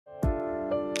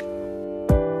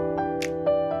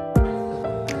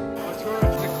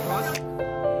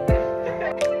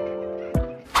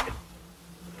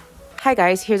Hi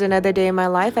guys, here's another day in my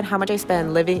life and how much I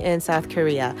spend living in South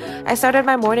Korea. I started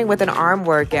my morning with an arm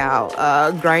workout,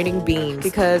 grinding beans,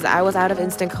 because I was out of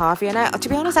instant coffee, and to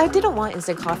be honest, I didn't want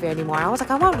instant coffee anymore. I was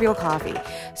like, I want real coffee.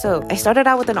 So I started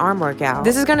out with an arm workout.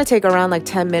 This is gonna take around like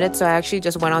 10 minutes, so I actually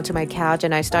just went onto my couch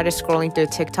and I started scrolling through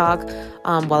TikTok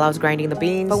while I was grinding the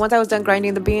beans. But once I was done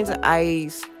grinding the beans,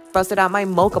 I busted out my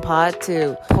mocha pot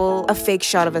to pull a fake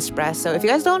shot of espresso. If you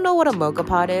guys don't know what a mocha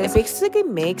pot is, it basically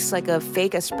makes like a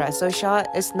fake espresso shot.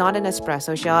 It's not an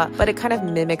espresso shot, but it kind of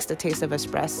mimics the taste of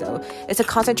espresso. It's a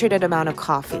concentrated amount of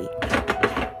coffee.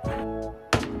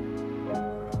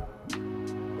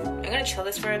 I'm gonna chill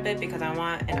this for a bit because I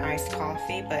want an iced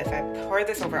coffee, but if I pour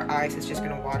this over ice, it's just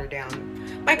gonna water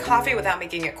down my coffee without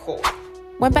making it cold.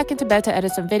 Went back into bed to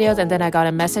edit some videos, and then I got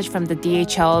a message from the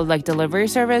DHL delivery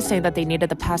service saying that they needed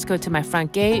the passcode to my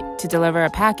front gate to deliver a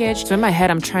package. So in my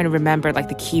head, I'm trying to remember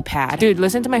the keypad. Dude,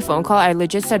 listen to my phone call. I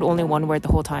legit said only one word the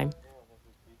whole time.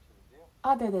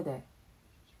 아, 네네네.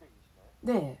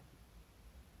 네.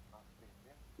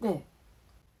 네.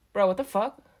 Bro, what the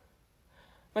fuck?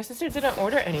 My sister didn't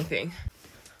order anything.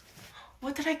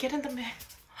 What did I get in the mail?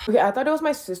 Okay, I thought it was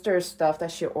my sister's stuff that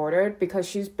she ordered because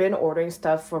she's been ordering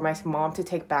stuff for my mom to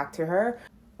take back to her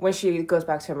when she goes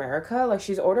back to America.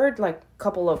 She's ordered a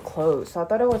couple of clothes, so I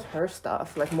thought it was her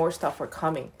stuff. More stuff were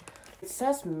coming. It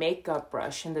says makeup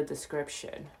brush in the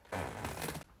description.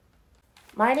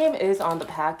 My name is on the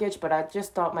package, but I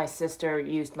just thought my sister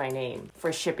used my name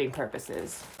for shipping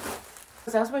purposes.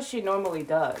 That's what she normally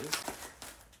does.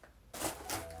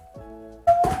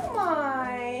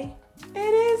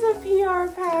 It is a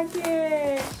PR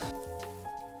package!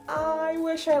 I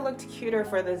wish I looked cuter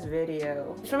for this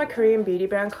video. It's from a Korean beauty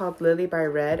brand called Lily by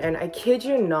Red, and I kid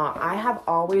you not, I have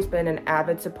always been an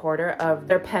avid supporter of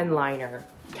their pen liner.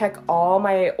 Check all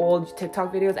my old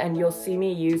TikTok videos and you'll see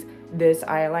me use this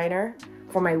eyeliner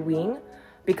for my wing,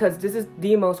 because this is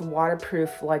the most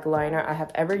waterproof liner I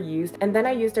have ever used. And then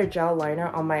I used their gel liner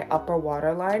on my upper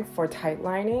waterline for tight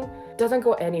lining. Doesn't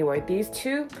go anywhere. These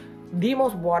two, the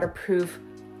most waterproof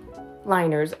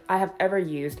liners I have ever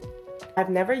used. I've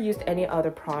never used any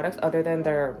other products other than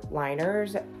their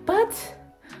liners, but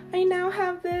I now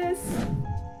have this.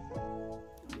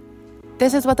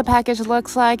 This is what the package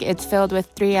looks like. It's filled with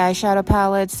 3 eyeshadow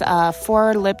palettes,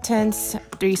 4 lip tints,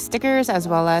 3 stickers, as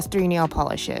well as 3 nail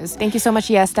polishes. Thank you so much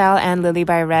YesStyle and Lily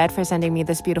by Red for sending me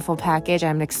this beautiful package.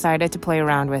 I'm excited to play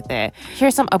around with it.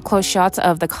 Here's some up-close shots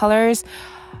of the colors.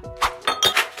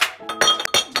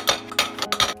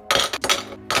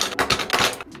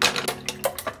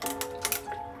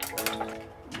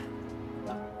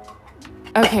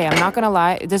 Okay, I'm not gonna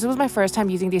lie, this was my first time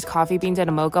using these coffee beans in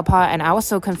a mocha pot, and I was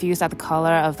so confused at the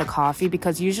color of the coffee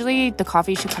because usually the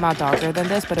coffee should come out darker than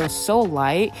this, but it was so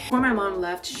light. Before my mom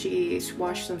left, she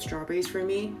washed some strawberries for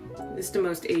me. This is the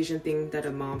most Asian thing that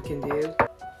a mom can do.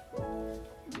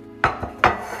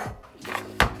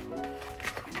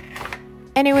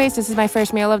 Anyways, this is my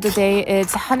first meal of the day.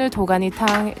 It's 한우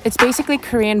도가니탕. It's basically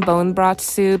Korean bone broth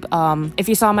soup. If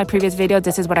you saw my previous video,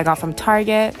 this is what I got from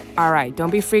Target. Alright, don't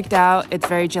be freaked out. It's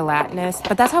very gelatinous,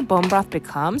 but that's how bone broth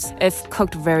becomes if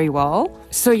cooked very well.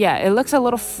 So yeah, it looks a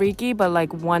little freaky, but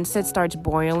once it starts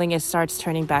boiling, it starts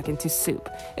turning back into soup.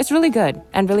 It's really good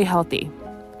and really healthy.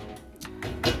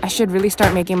 I should really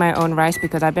start making my own rice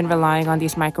because I've been relying on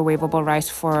these microwavable rice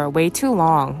for way too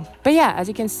long. But yeah, as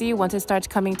you can see, once it starts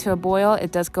coming to a boil,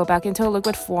 it does go back into a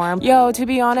liquid form. Yo, to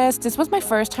be honest, this was my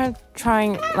first time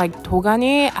trying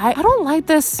dogani. I don't like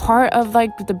this part of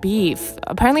the beef.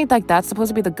 Apparently that's supposed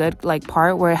to be the good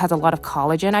part where it has a lot of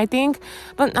collagen, I think.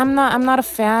 But I'm not a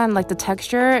fan. The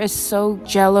texture is so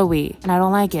jello-y and I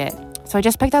don't like it. So I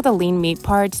just picked out the lean meat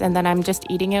parts, and then I'm just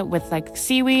eating it with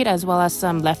seaweed as well as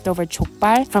some leftover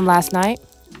chokbal from last night.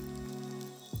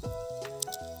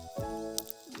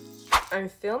 I'm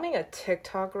filming a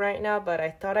TikTok right now, but I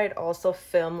thought I'd also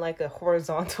film a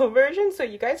horizontal version so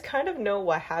you guys kind of know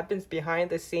what happens behind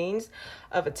the scenes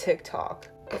of a TikTok.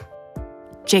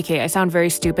 JK, I sound very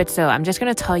stupid, so I'm just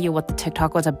gonna tell you what the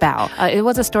TikTok was about. It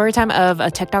was a story time of a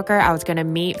TikToker I was gonna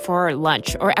meet for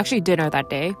lunch, or actually dinner that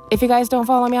day. If you guys don't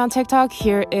follow me on TikTok,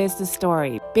 here is the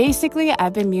story. Basically,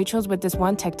 I've been mutuals with this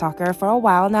one TikToker for a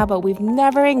while now, but we've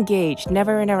never engaged,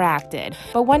 never interacted.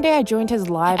 But one day I joined his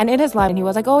live, and in his live, he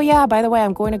was like, oh yeah, by the way,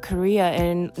 I'm going to Korea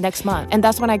in next month. And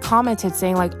that's when I commented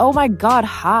saying oh my god,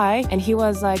 hi. And he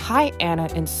was like, hi Anna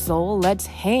in Seoul, let's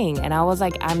hang. And I was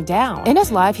like, I'm down. In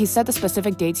his live, he said the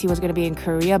specific dates he was going to be in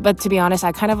Korea, but to be honest,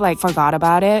 I kind of forgot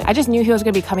about it. I just knew he was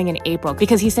going to be coming in April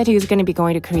because he said he was going to be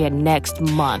going to Korea next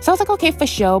month. So I was like, okay, for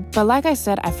sure. But like I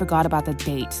said, I forgot about the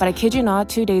dates. But I kid you not,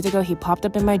 2 2 days ago, he popped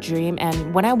up in my dream,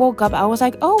 and when I woke up, I was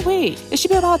like, oh wait, it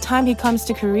should be about time he comes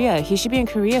to Korea. He should be in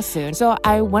Korea soon. So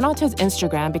I went onto his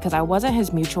Instagram because I wasn't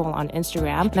his mutual on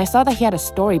Instagram, and I saw that he had a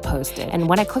story posted. And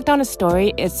when I clicked on his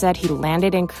story, it said he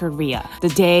landed in Korea the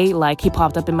day like he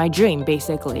popped up in my dream,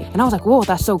 basically. And I was like, whoa,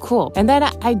 that's so cool. And then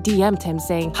I DM'd him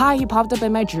saying, hi, you popped up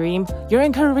in my dream. You're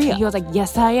in Korea. He was like,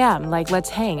 yes, I am. Like,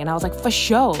 let's hang. And I was like, for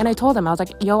sure. And I told him, I was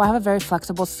like, yo, I have a very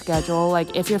flexible schedule.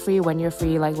 Like, if you're free, when you're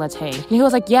free, like, let's hang. And he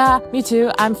was like, yeah, me too.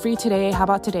 I'm free today. How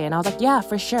about today? And I was like, yeah,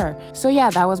 for sure. So yeah,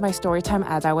 that was my story time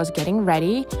as I was getting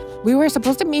ready. We were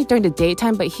supposed to meet during the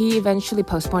daytime, but he eventually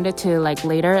postponed it to like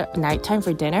later nighttime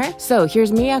for dinner. So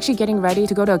here's me actually getting ready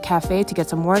to go to a cafe to get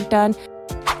some work done.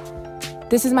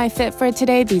 This is my fit for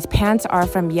today. These pants are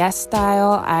from Yes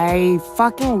Style. I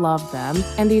fucking love them.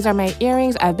 And these are my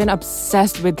earrings. I've been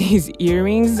obsessed with these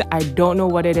earrings. I don't know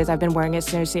what it is. I've been wearing it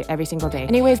seriously every single day.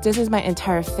 Anyways, this is my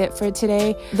entire fit for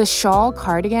today. The shawl,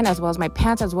 cardigan, as well as my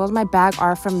pants, as well as my bag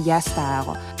are from Yes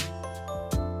Style.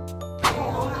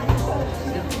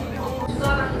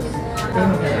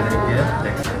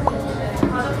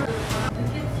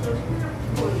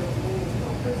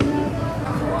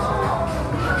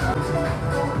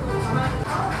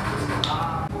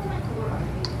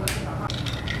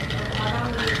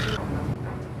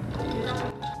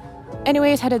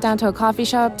 Anyways, headed down to a coffee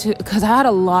shop because I had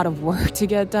a lot of work to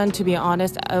get done, to be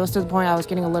honest. It was to the point I was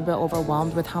getting a little bit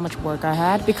overwhelmed with how much work I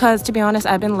had. Because, to be honest,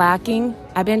 I've been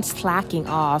slacking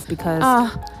off because,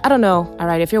 I don't know.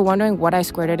 Alright, if you're wondering what I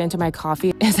squirted into my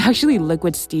coffee, it's actually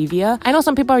liquid stevia. I know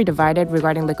some people are divided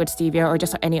regarding liquid stevia or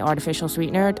just any artificial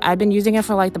sweetener. I've been using it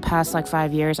for like the past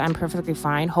 5 years. I'm perfectly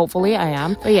fine. Hopefully, I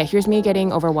am. But yeah, here's me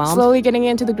getting overwhelmed. Slowly getting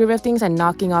into the groove of things and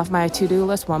knocking off my to-do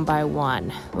list one by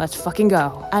one. Let's fucking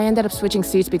go. I ended up switching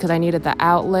seats because I needed the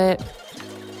outlet.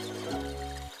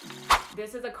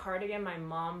 This is a cardigan my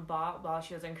mom bought while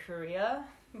she was in Korea,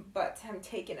 but I'm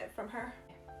taking it from her.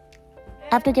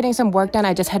 After getting some work done,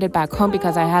 I just headed back home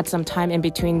because I had some time in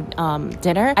between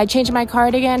dinner. I changed my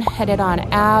cardigan, headed on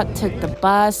out, took the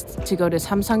bus to go to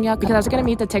Samsung역 because I was going to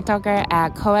meet the TikToker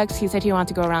at COEX. He said he wanted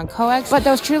to go around COEX, but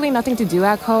there was truly nothing to do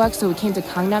at COEX, so we came to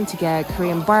Gangnam to get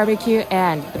Korean barbecue,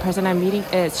 and the person I'm meeting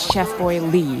is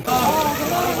chefboylee.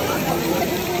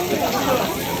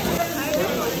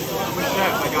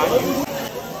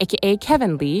 aka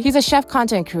Kevin Lee. He's a chef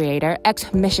content creator,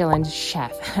 ex-Michelin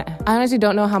chef. I honestly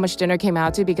don't know how much dinner came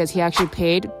out to because he actually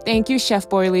paid. Thank you, Chef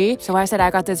Boylee. So I said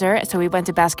I got dessert, so we went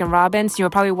to Baskin-Robbins. You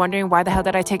were probably wondering why the hell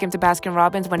did I take him to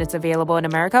Baskin-Robbins when it's available in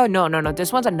America? No.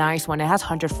 This one's a nice one. It has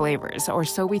 100 flavors, or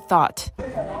so we thought.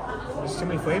 There's too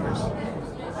many flavors.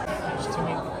 There's too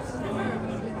many.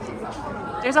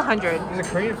 There's 100. There's a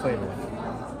Korean flavor.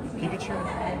 Pikachu.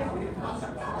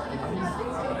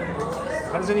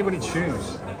 How does anybody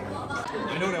choose?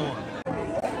 I know what I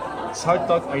want. Salt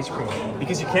duck ice cream.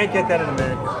 Because you can't get that in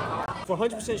America. For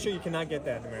 100% sure you cannot get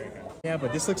that in America. Yeah,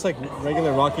 but this looks like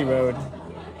regular Rocky Road.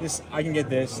 This, I can get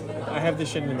this. I have this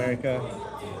shit in America.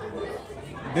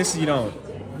 This you don't.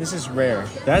 This is rare.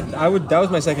 That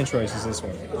was my second choice, is this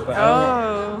one. But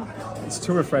it's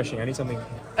too refreshing. I need something.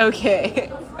 Okay.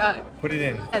 Put it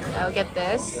in. I'll get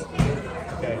this.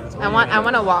 Okay. I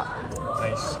want a waffle.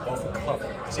 Nice. Waffle cup.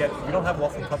 See, we don't have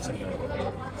waffle cups anymore.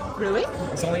 Really?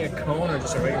 It's only a cone or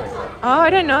just a regular cup. Oh, I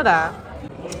didn't know that.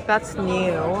 That's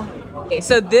new. Okay,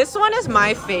 so this one is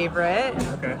my favorite.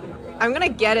 Okay. I'm gonna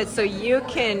get it so you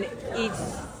can eat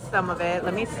some of it.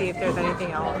 Let me see if there's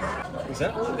anything else. Is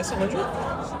that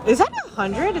 100? Is that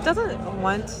 100? It doesn't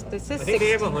want. This is. I think 16.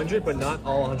 They have 100, but not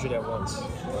all 100 at once.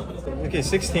 Okay,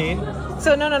 16.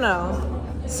 So no.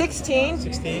 16.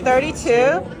 16.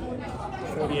 32.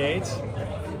 48.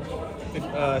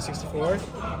 64.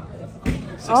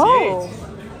 68. Oh.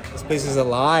 This place is a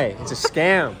lie. It's a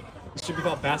scam. It should be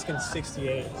called Baskin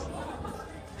 68.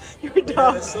 You're dumb.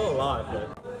 Yeah, it's still a lot,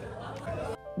 but.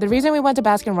 The reason we went to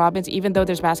Baskin-Robbins, even though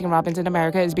there's Baskin-Robbins in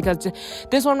America, is because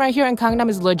this one right here in Gangnam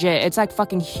is legit. It's like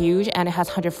fucking huge and it has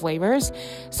 100 flavors.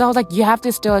 So I was like, you have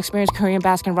to still experience Korean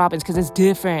Baskin-Robbins because it's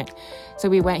different. So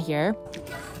we went here.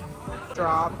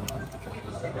 Drop.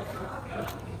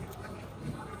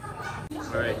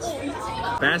 Alright.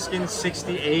 Baskin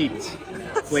 68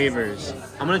 flavors.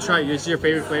 I'm gonna try it. This is your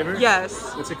favorite flavor?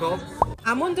 Yes. What's it called?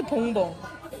 Almond bonbon.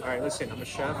 Alright, listen, I'm a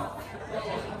chef.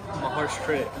 I'm a harsh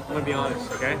critic. I'm gonna be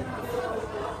honest, okay?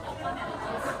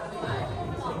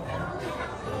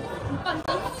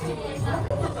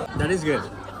 That is good.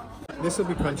 This will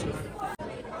be crunchy.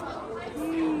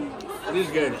 It is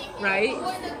good. Right?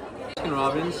 Baskin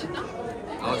Robbins,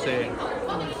 I would say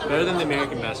better than the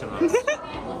American Baskin Robbins.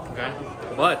 Okay?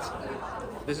 But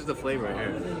this is the flavor right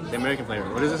here. The American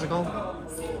flavor. What is this called?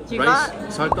 You rice?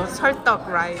 got Stalk? stalk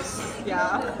rice.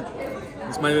 Yeah.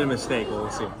 This might have been a mistake, but we'll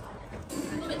see.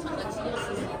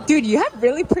 Dude, you have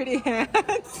really pretty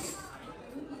hands.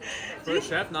 For a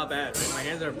chef, not bad. My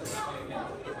hands are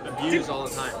abused all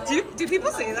the time. Do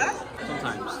people say that?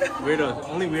 Sometimes. Weirdos.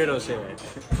 Only weirdos say that.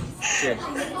 Cheers.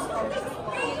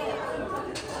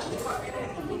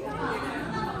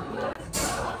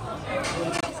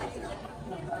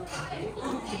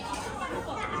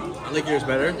 I like yours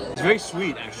better. It's very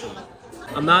sweet, actually.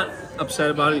 I'm not upset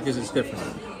about it because it's different.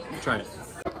 Try it.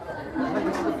 I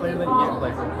don't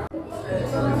like it.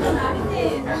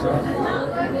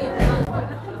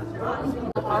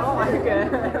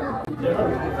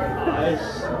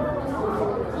 Nice.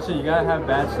 Listen, you gotta have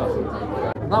bad stuff.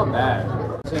 It's not bad.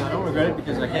 See, I don't regret it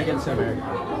because I can't get this in America.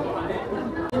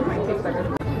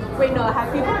 Wait, no,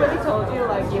 have people really told you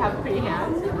like you have pretty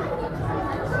hands?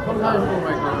 Sometimes people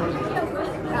might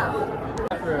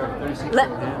after 36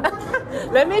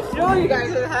 hands. Let me show you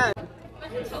guys his hand.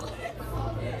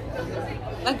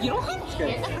 Like, you don't have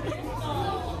hair.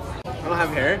 I don't have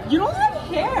hair? You don't have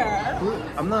hair.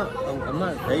 I'm not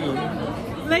begging.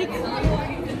 Like,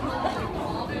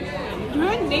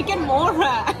 you're a naked mole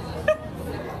rat.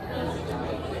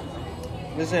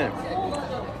 Listen.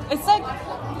 It's like,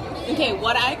 okay,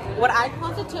 what I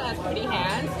constitute as pretty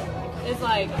hands is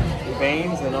like The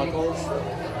veins, the knuckles,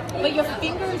 but your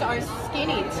fingers are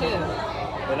skinny too.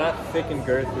 they're not thick and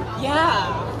girthy.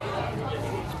 Yeah.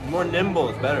 More nimble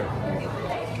is better.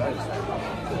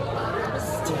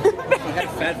 If I had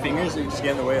fat fingers, it would just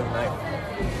get in the way of the knife.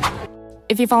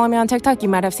 If you follow me on TikTok, you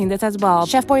might have seen this as well.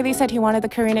 Chef Boylee said he wanted the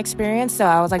Korean experience, so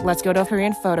I was like, let's go to a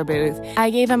Korean photo booth. I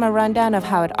gave him a rundown of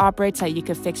how it operates, that you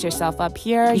could fix yourself up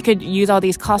here. You could use all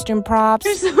these costume props.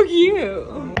 You're so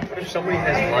cute. What if somebody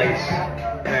has lice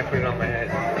and I put it on my head?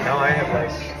 Now I have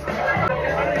lice.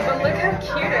 But look how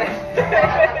cute.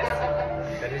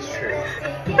 That is true.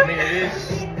 I mean, it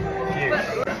is cute.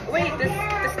 But wait, the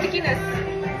stickiness.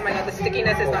 Oh my god, the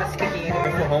stickiness is not sticky anymore. What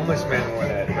if a homeless man wore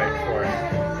that right before?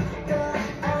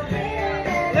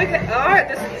 Look at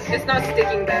this. It's not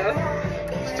sticking though.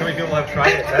 So many people have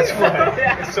tried it. That's why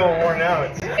Yeah. it's so worn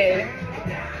out. Hey,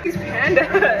 these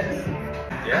pandas.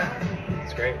 Yeah,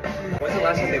 it's great. When's the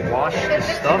last time they washed the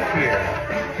stuff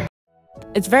here?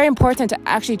 It's very important to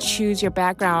actually choose your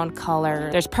background color.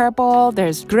 There's purple,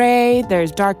 there's gray,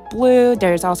 there's dark blue,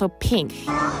 there's also pink.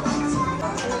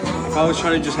 If I was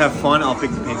trying to just have fun, I'll pick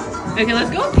the pink one. Okay,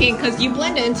 let's go pink because you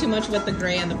blend in too much with the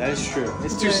gray and the. That is true.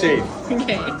 It's too safe.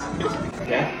 Okay.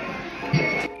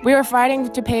 Yeah. We were fighting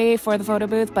to pay for the photo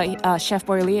booth, but Chef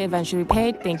Boylee eventually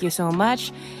paid. Thank you so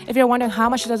much. If you're wondering how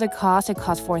much does it cost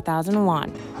 4,000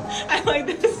 won. I like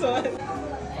this one.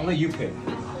 I'll let you pick.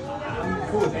 I'm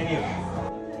cool with any of them.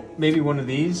 Maybe one of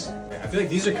these. I feel like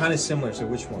these are kind of similar, so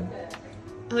which one?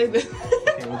 I like this.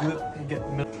 Okay, we'll do it. Get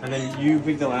the middle. And then you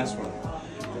pick the last one.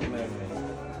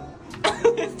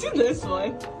 Let's do this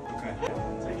one. Okay.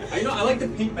 I like the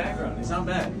pink background. It's not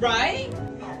bad. Right?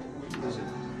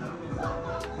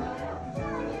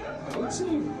 I would say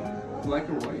black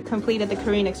or white. Completed the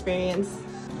Korean experience.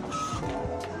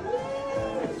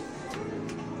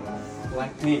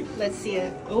 Black pink. Let's see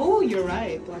it. Oh, you're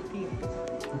right. Black pink.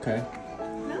 Okay.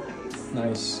 Nice.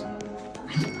 Nice.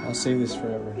 I'll save this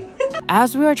forever.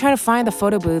 As we were trying to find the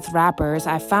photo booth wrappers,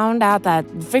 I found out that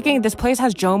freaking this place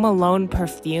has Jo Malone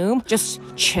perfume just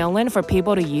chilling for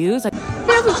people to use. Like,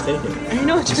 Just take it. I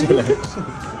know.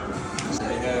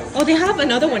 Oh, they have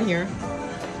another one here.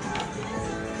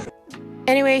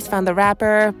 Anyways, found the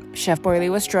wrapper. Chef Boylee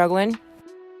was struggling.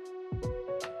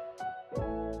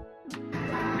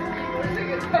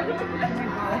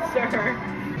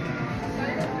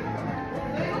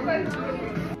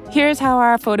 Here's how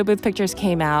our photo booth pictures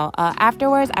came out.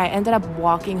 Afterwards, I ended up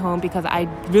walking home because I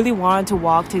really wanted to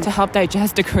walk to help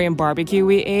digest the Korean barbecue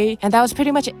we ate. And that was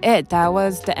pretty much it. That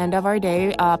was the end of our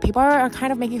day. People are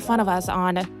kind of making fun of us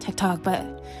on TikTok,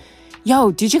 but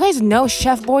yo, did you guys know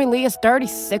Chef Boylee is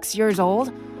 36 years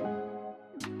old?